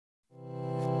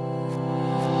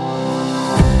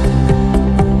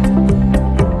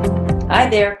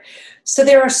there. So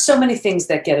there are so many things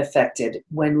that get affected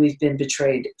when we've been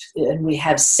betrayed, and we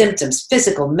have symptoms: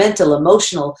 physical, mental,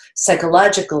 emotional,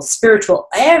 psychological, spiritual.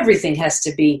 Everything has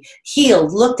to be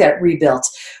healed, looked at, rebuilt.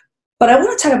 But I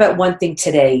want to talk about one thing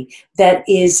today that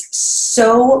is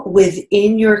so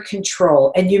within your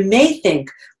control. And you may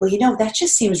think, well, that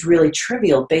just seems really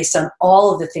trivial based on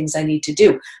all of the things I need to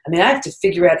do. I mean, I have to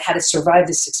figure out how to survive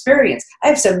this experience. I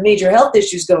have some major health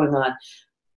issues going on.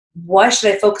 Why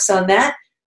should I focus on that?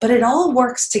 But it all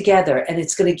works together, and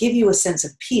it's going to give you a sense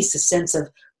of peace, a sense of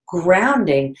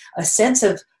grounding, a sense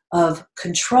of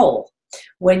control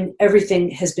when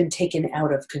everything has been taken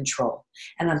out of control.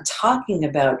 And I'm talking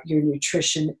about your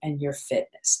nutrition and your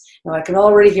fitness. Now, I can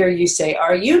already hear you say,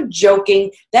 are you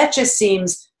joking? That just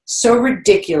seems so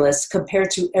ridiculous compared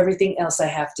to everything else I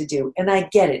have to do. And I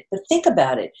get it, but think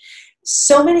about it.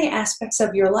 So many aspects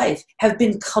of your life have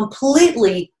been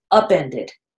completely upended,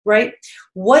 right?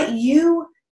 What you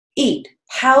eat,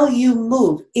 how you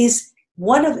move is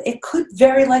it could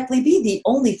very likely be the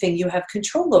only thing you have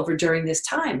control over during this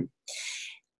time.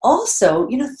 Also,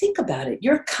 think about it.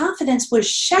 Your confidence was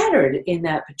shattered in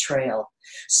that betrayal.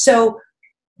 So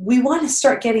we want to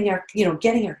start getting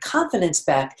our confidence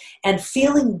back, and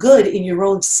feeling good in your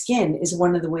own skin is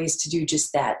one of the ways to do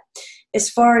just that. As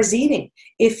far as eating,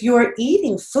 if you're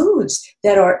eating foods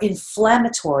that are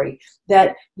inflammatory,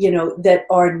 that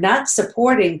are not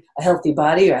supporting a healthy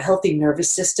body or a healthy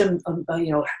nervous system,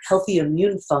 healthy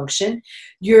immune function,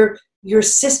 your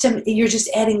system, you're just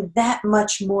adding that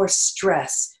much more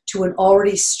stress to an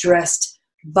already stressed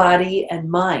body and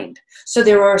mind. So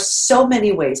there are so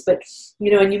many ways, but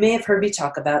and you may have heard me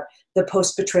talk about the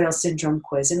post-betrayal syndrome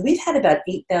quiz. And we've had about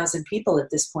 8,000 people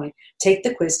at this point take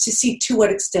the quiz to see to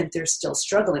what extent they're still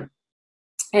struggling.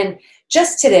 And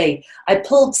just today, I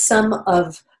pulled some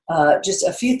of just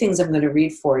a few things I'm going to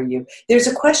read for you. There's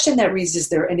a question that reads, is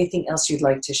there anything else you'd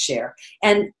like to share?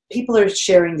 And people are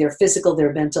sharing their physical,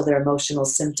 their mental, their emotional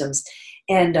symptoms.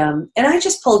 And I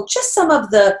just pulled just some of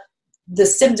the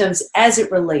symptoms as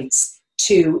it relates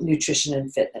to nutrition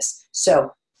and fitness.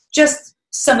 So just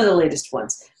some of the latest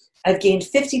ones. I've gained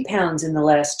 50 pounds in the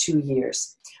last 2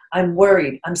 years. I'm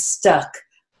worried. I'm stuck,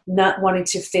 not wanting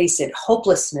to face it.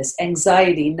 Hopelessness,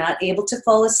 anxiety, not able to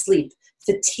fall asleep,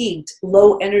 fatigued,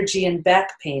 low energy and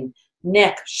back pain,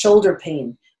 neck, shoulder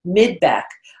pain, mid-back.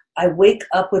 I wake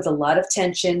up with a lot of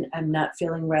tension. I'm not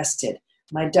feeling rested.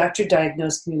 My doctor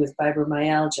diagnosed me with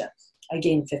fibromyalgia. I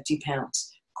gained 50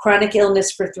 pounds. Chronic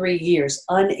illness for 3 years,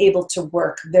 unable to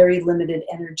work, very limited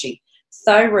energy.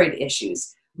 Thyroid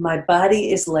issues. My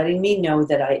body is letting me know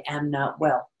that I am not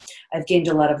well. I've gained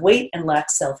a lot of weight and lack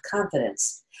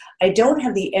self-confidence. I don't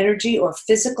have the energy or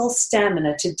physical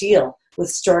stamina to deal with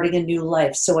starting a new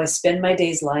life, so I spend my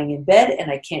days lying in bed and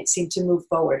I can't seem to move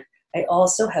forward. I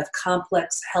also have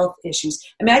complex health issues.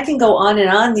 I mean, I can go on and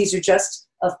on. These are just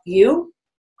a few.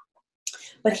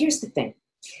 But here's the thing,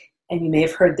 and you may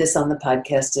have heard this on the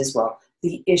podcast as well.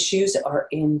 The issues are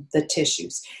in the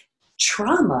tissues.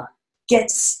 Trauma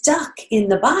gets stuck in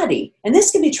the body. And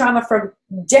this can be trauma from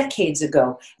decades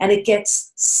ago, and it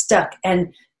gets stuck.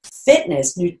 And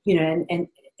fitness,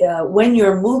 when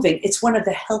you're moving, it's one of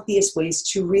the healthiest ways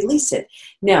to release it.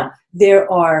 Now,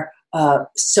 there are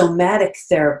somatic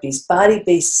therapies,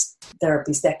 body-based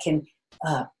therapies that can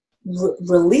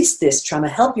release this trauma,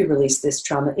 help you release this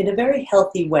trauma in a very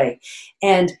healthy way.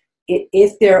 And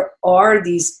if there are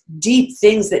these deep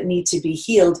things that need to be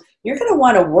healed, you're going to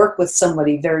want to work with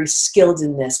somebody very skilled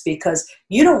in this, because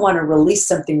you don't want to release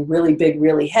something really big,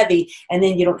 really heavy, and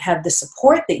then you don't have the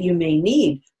support that you may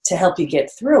need to help you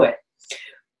get through it.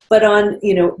 But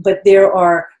there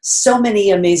are so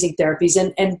many amazing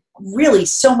therapies and really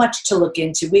so much to look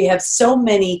into. We have so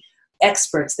many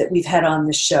experts that we've had on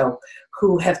the show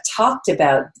who have talked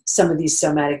about some of these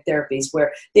somatic therapies,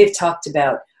 where they've talked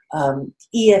about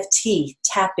EFT,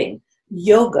 tapping,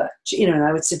 yoga, and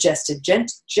I would suggest a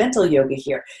gentle yoga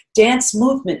here, dance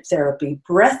movement therapy,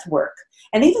 breath work,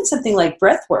 and even something like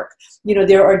breath work.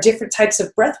 There are different types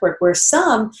of breath work where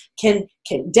some can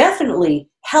definitely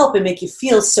help and make you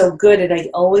feel so good. And I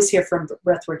always hear from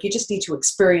breath work, you just need to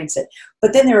experience it.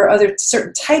 But then there are other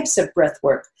certain types of breath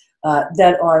work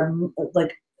that are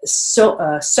like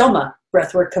soma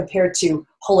breath work compared to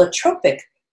holotropic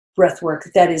breath work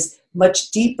that is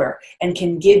much deeper and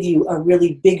can give you a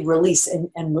really big release, and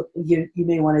you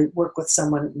may want to work with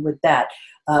someone with that.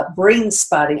 Brain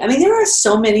spotting. I mean, there are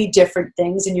so many different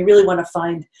things, and you really want to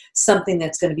find something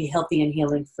that's going to be healthy and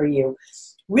healing for you.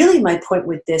 Really, my point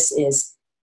with this is,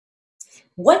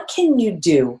 what can you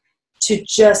do to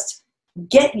just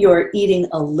get your eating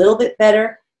a little bit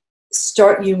better,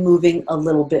 start you moving a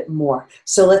little bit more?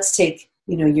 So let's take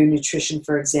your nutrition,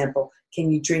 for example?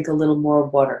 Can you drink a little more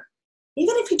water?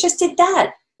 Even if you just did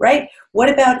that, right? What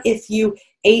about if you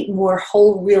ate more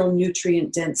whole, real,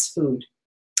 nutrient-dense food?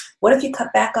 What if you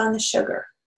cut back on the sugar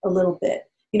a little bit?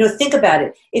 Think about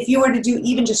it. If you were to do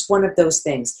even just one of those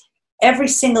things, every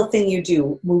single thing you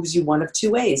do moves you one of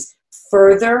two ways: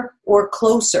 further or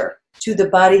closer to the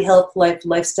body, health,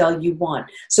 lifestyle you want.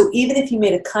 So even if you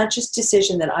made a conscious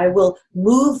decision that I will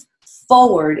move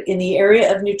forward in the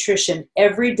area of nutrition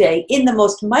every day in the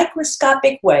most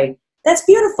microscopic way, that's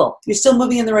beautiful. You're still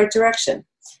moving in the right direction.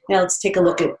 Now let's take a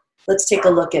look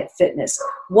at fitness.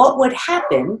 What would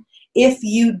happen if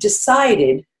you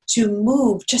decided to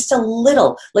move just a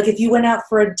little? Like if you went out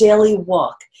for a daily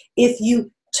walk, if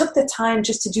you took the time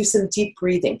just to do some deep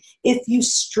breathing, if you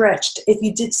stretched, if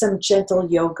you did some gentle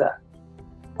yoga.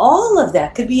 All of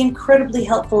that could be incredibly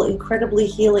helpful, incredibly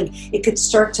healing. It could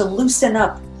start to loosen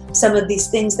up some of these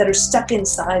things that are stuck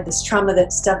inside, this trauma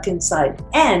that's stuck inside.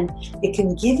 And it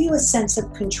can give you a sense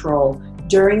of control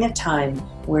during a time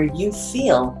where you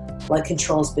feel like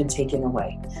control's been taken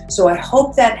away. So I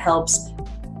hope that helps.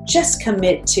 Just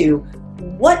commit to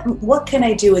what can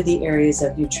I do in the areas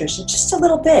of nutrition? Just a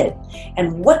little bit.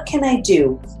 And what can I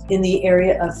do in the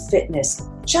area of fitness?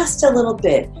 Just a little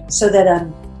bit, so that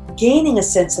I'm gaining a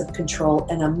sense of control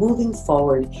and I'm moving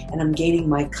forward and I'm gaining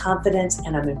my confidence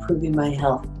and I'm improving my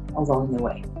health along the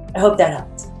way. I hope that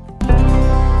helped.